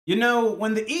You know,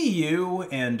 when the EU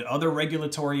and other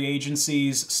regulatory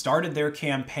agencies started their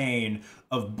campaign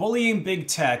of bullying big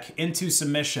tech into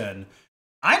submission,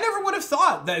 I never would have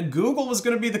thought that Google was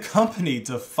going to be the company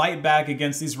to fight back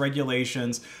against these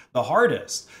regulations the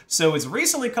hardest. So it's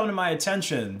recently come to my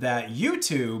attention that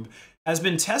YouTube has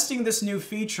been testing this new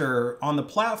feature on the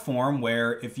platform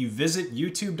where if you visit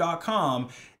youtube.com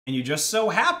and you just so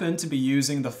happen to be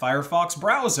using the Firefox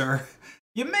browser,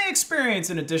 you may experience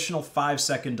an additional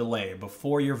 5-second delay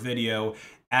before your video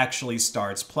actually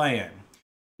starts playing.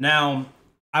 Now,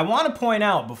 I want to point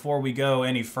out before we go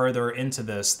any further into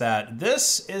this that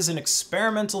this is an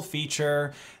experimental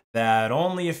feature that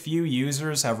only a few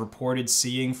users have reported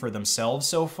seeing for themselves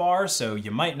so far, so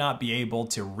you might not be able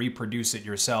to reproduce it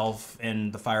yourself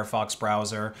in the Firefox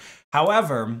browser.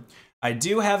 However, I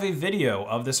do have a video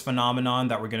of this phenomenon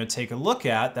that we're going to take a look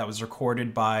at that was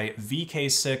recorded by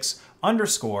VK6_,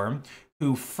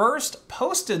 who first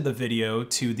posted the video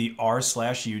to the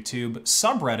r/YouTube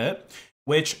subreddit,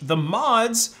 which the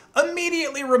mods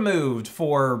immediately removed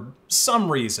for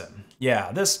some reason.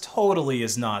 Yeah, this totally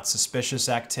is not suspicious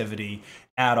activity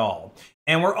at all.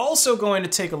 And we're also going to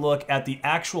take a look at the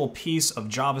actual piece of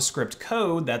JavaScript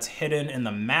code that's hidden in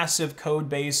the massive code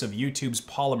base of YouTube's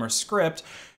Polymer script,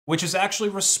 which is actually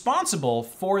responsible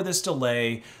for this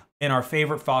delay in our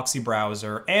favorite Foxy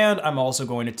browser, and I'm also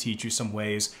going to teach you some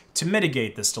ways to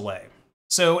mitigate this delay.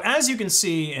 So as you can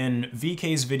see in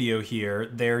VK's video here,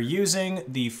 they're using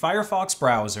the Firefox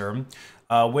browser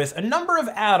with a number of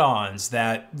add-ons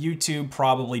that YouTube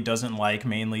probably doesn't like,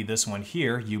 mainly this one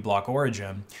here, uBlock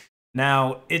Origin.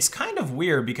 Now, it's kind of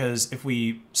weird because if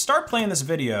we start playing this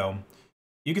video,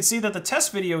 you can see that the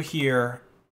test video here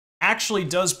actually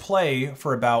does play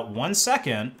for about 1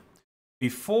 second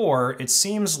before it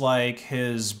seems like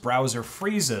his browser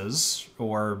freezes,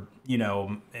 or, you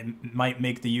know, it might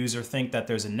make the user think that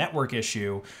there's a network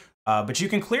issue. But you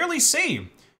can clearly see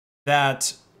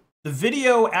that the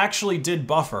video actually did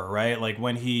buffer, right? Like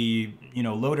when he, you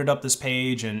know, loaded up this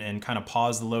page and kind of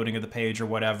paused the loading of the page or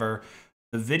whatever,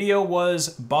 the video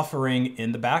was buffering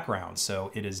in the background. So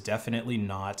it is definitely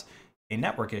not a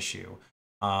network issue.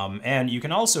 And you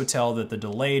can also tell that the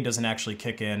delay doesn't actually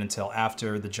kick in until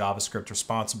after the JavaScript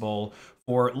responsible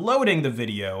for loading the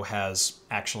video has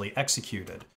actually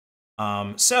executed.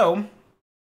 So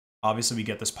obviously we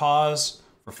get this pause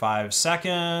for 5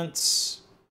 seconds.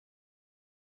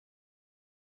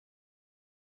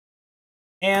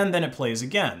 And then it plays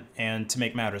again. And to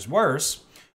make matters worse,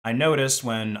 I noticed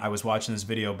when I was watching this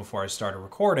video before I started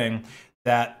recording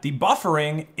that the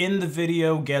buffering in the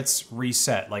video gets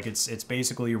reset. Like it's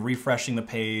basically refreshing the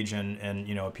page and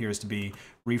you know, appears to be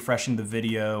refreshing the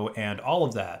video and all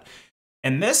of that.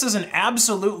 And this is an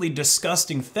absolutely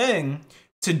disgusting thing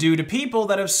to do to people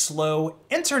that have slow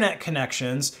internet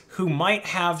connections who might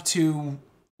have to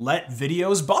let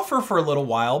videos buffer for a little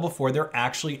while before they're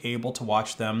actually able to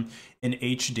watch them in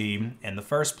HD in the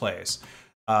first place.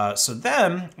 So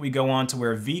then we go on to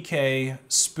where VK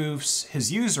spoofs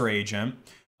his user agent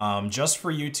just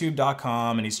for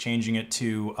youtube.com, and he's changing it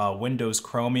to Windows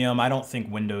Chromium. I don't think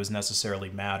Windows necessarily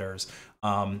matters.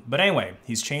 But anyway,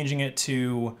 he's changing it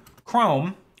to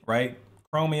Chrome, right?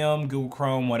 Chromium, Google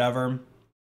Chrome, whatever.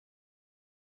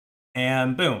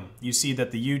 And boom, you see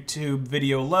that the YouTube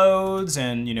video loads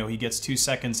and, you know, he gets 2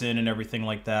 seconds in and everything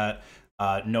like that.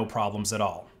 No problems at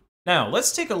all. Now,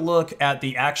 let's take a look at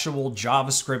the actual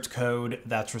JavaScript code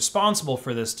that's responsible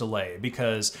for this delay,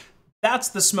 because that's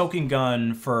the smoking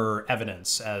gun for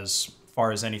evidence as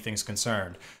far as anything's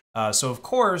concerned. So of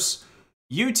course,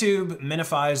 YouTube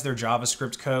minifies their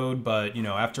JavaScript code, but you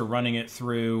know, after running it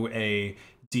through a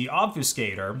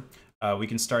deobfuscator, we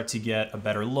can start to get a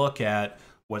better look at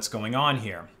what's going on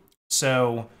here.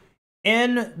 So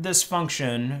in this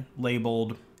function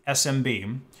labeled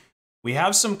SMB, we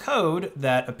have some code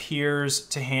that appears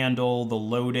to handle the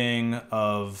loading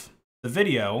of the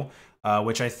video,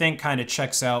 which I think kind of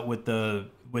checks out with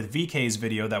VK's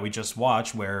video that we just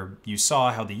watched, where you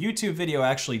saw how the YouTube video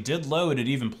actually did load. It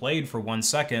even played for 1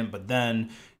 second, but then,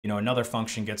 you know, another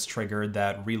function gets triggered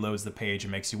that reloads the page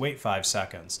and makes you wait 5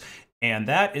 seconds. And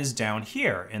that is down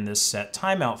here in this set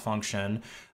timeout function,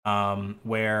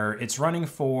 where it's running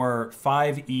for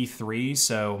 5E3.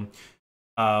 So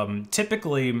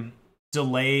typically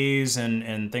delays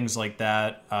and things like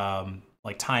that,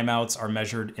 like timeouts, are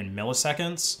measured in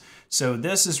milliseconds. So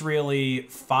this is really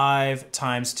 5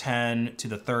 times 10 to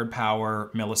the third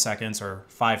power milliseconds, or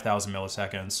 5,000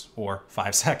 milliseconds, or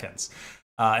 5 seconds.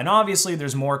 And obviously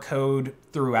there's more code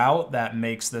throughout that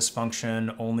makes this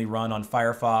function only run on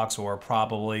Firefox, or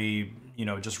probably, you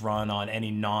know, just run on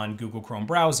any non-Google Chrome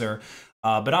browser.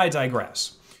 But I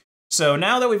digress. So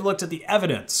now that we've looked at the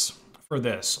evidence for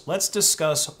this, let's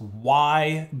discuss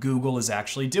why Google is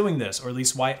actually doing this, or at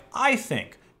least why I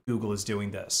think Google is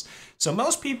doing this. So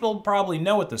most people probably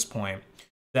know at this point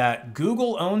that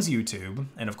Google owns YouTube,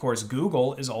 and of course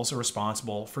Google is also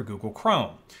responsible for Google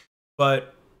Chrome.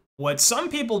 But what some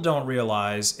people don't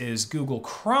realize is Google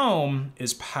Chrome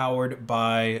is powered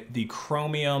by the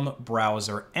Chromium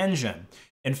browser engine.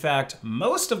 In fact,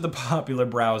 most of the popular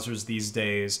browsers these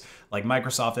days, like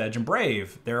Microsoft Edge and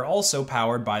Brave, they're also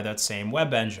powered by that same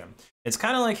web engine. It's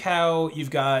kind of like how you've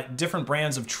got different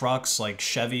brands of trucks like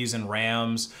Chevys and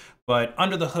Rams, but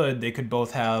under the hood, they could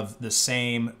both have the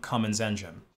same Cummins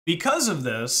engine. Because of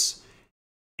this,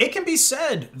 it can be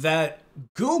said that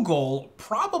Google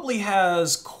probably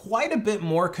has quite a bit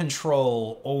more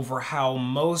control over how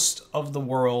most of the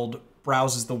world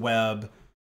browses the web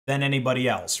than anybody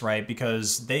else, right?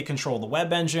 Because they control the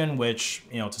web engine, which,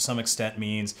 to some extent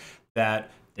means that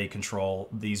they control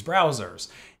these browsers.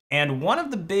 And one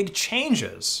of the big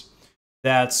changes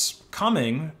that's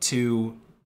coming to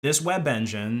this web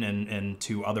engine and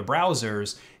to other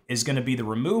browsers is going to be the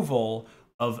removal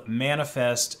of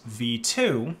Manifest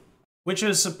v2, which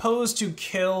is supposed to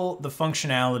kill the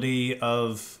functionality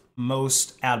of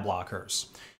most ad blockers.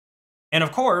 And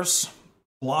of course,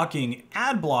 blocking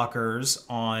ad blockers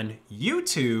on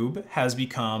YouTube has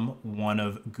become one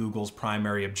of Google's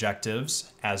primary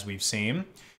objectives, as we've seen.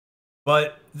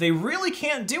 But they really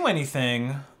can't do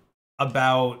anything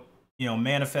about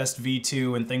Manifest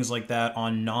v2 and things like that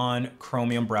on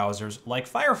non-Chromium browsers like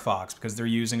Firefox, because they're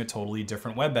using a totally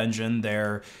different web engine.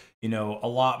 They're, a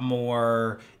lot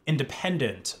more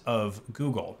independent of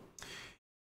Google.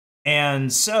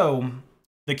 And so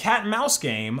the cat and mouse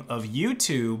game of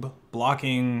YouTube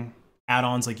blocking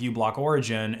add-ons like uBlock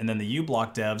Origin and then the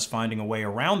uBlock devs finding a way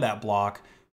around that block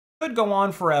could go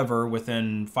on forever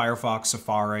within Firefox,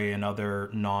 Safari, and other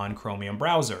non-Chromium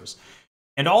browsers.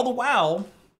 And all the while,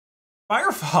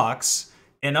 Firefox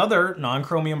and other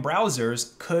non-Chromium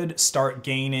browsers could start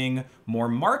gaining more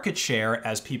market share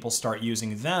as people start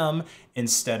using them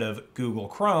instead of Google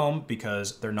Chrome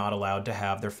because they're not allowed to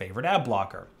have their favorite ad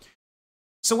blocker.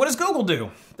 So what does Google do?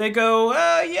 They go,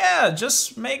 yeah,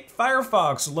 just make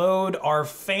Firefox load our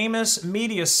famous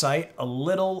media site a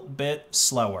little bit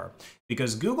slower.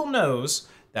 Because Google knows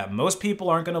that most people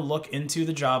aren't going to look into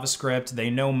the JavaScript. They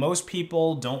know most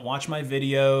people don't watch my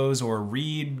videos or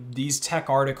read these tech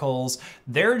articles.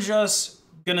 They're just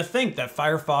going to think that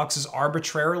Firefox is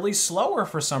arbitrarily slower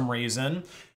for some reason,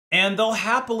 and they'll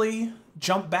happily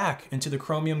jump back into the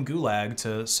Chromium gulag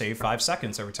to save 5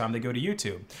 seconds every time they go to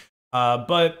YouTube.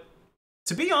 But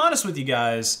to be honest with you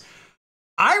guys,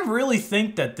 I really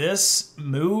think that this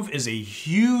move is a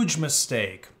huge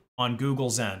mistake on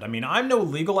Google's end. I mean, I'm no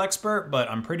legal expert, but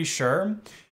I'm pretty sure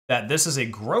that this is a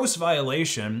gross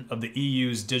violation of the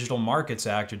EU's Digital Markets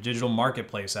Act or Digital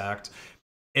Marketplace Act.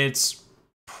 It's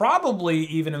probably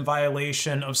even in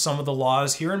violation of some of the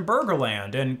laws here in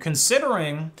Burgerland. And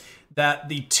considering that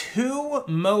the two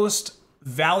most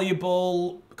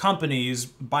valuable companies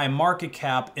by market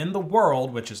cap in the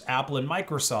world, which is Apple and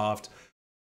Microsoft,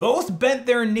 both bent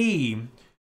their knee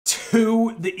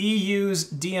to the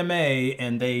EU's DMA,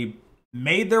 and they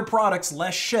made their products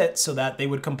less shit so that they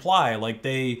would comply. Like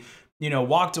they,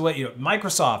 walked away.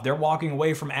 Microsoft, they're walking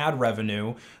away from ad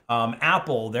revenue.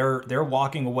 Apple, they're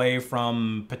walking away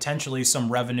from potentially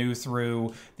some revenue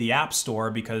through the App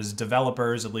Store because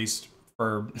developers, at least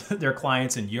for their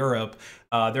clients in Europe,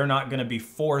 they're not going to be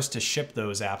forced to ship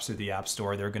those apps through the App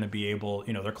Store. They're going to be able,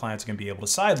 their clients are going to be able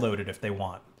to sideload it if they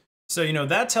want. So,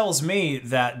 that tells me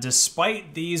that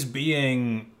despite these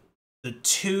being the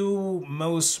two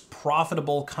most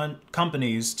profitable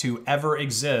companies to ever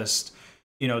exist,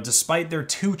 despite their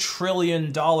 $2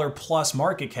 trillion plus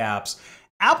market caps,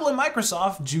 Apple and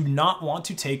Microsoft do not want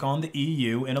to take on the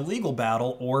EU in a legal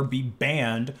battle or be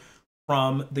banned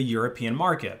from the European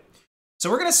market. So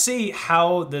we're going to see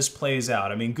how this plays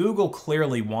out. I mean, Google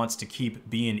clearly wants to keep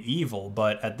being evil,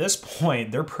 but at this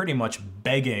point, they're pretty much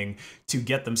begging to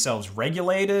get themselves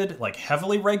regulated, like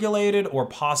heavily regulated, or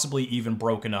possibly even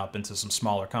broken up into some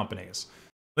smaller companies.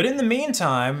 But in the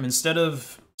meantime, instead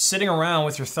of sitting around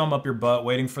with your thumb up your butt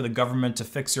waiting for the government to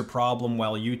fix your problem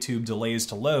while YouTube delays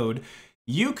to load,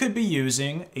 you could be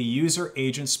using a user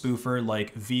agent spoofer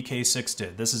like VK6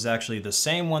 did. This is actually the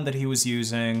same one that he was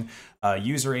using,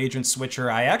 user agent switcher.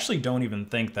 I actually don't even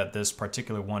think that this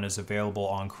particular one is available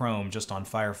on Chrome, just on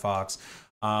Firefox.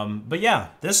 But yeah,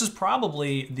 this is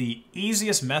probably the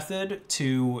easiest method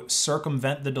to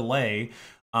circumvent the delay.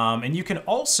 And you can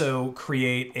also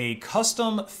create a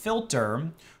custom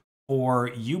filter for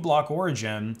uBlock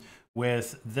Origin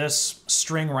with this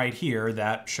string right here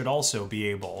that should also be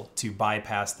able to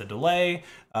bypass the delay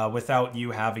without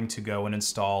you having to go and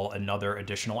install another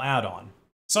additional add-on.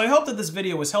 So I hope that this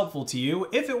video was helpful to you.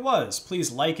 If it was,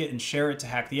 please like it and share it to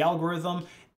hack the algorithm,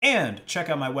 and check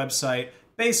out my website,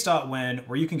 based.win,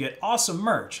 where you can get awesome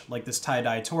merch like this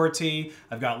tie-dye tour tee.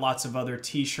 I've got lots of other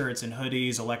t-shirts and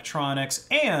hoodies, electronics,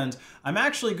 and I'm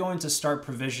actually going to start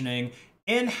provisioning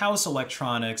in-house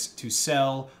electronics to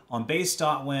sell on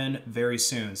based.win very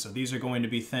soon. So these are going to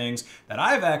be things that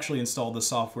I've actually installed the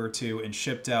software to and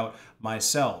shipped out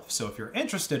myself. So if you're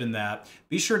interested in that,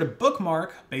 be sure to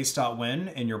bookmark based.win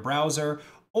in your browser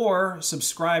or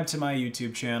subscribe to my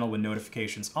YouTube channel with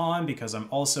notifications on, because I'm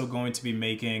also going to be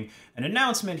making an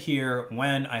announcement here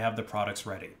when I have the products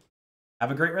ready.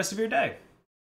 Have a great rest of your day.